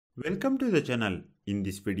Welcome to the channel. In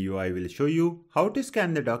this video, I will show you how to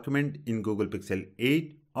scan the document in Google Pixel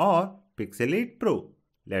 8 or Pixel 8 Pro.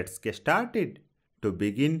 Let's get started. To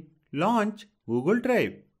begin, launch Google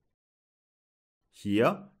Drive.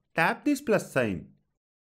 Here, tap this plus sign.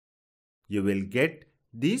 You will get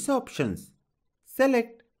these options.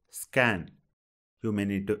 Select Scan. You may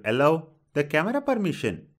need to allow the camera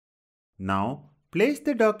permission. Now, place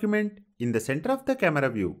the document in the center of the camera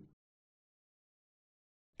view.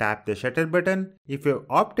 Tap the shutter button if you have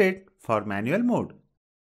opted for manual mode.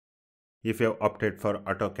 If you have opted for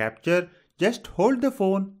auto capture, just hold the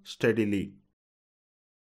phone steadily.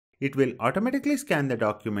 It will automatically scan the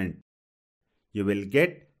document. You will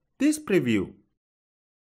get this preview.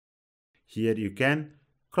 Here you can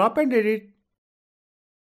crop and edit,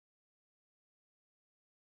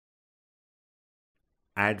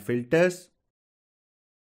 add filters,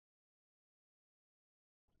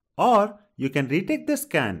 or you can retake the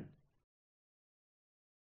scan.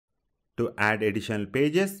 To add additional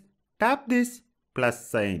pages, tap this plus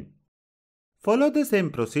sign. Follow the same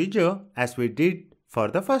procedure as we did for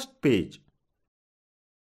the first page.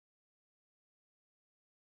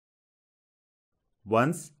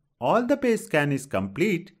 Once all the page scan is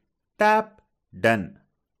complete, tap Done.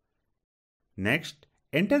 Next,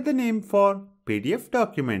 enter the name for PDF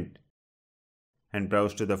document and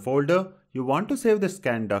browse to the folder you want to save the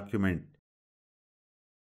scanned document.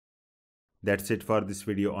 That's it for this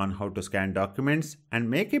video on how to scan documents and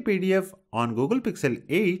make a PDF on Google Pixel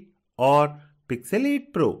 8 or Pixel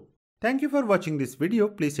 8 Pro. Thank you for watching this video.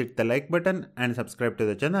 Please hit the like button and subscribe to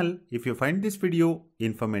the channel if you find this video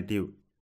informative.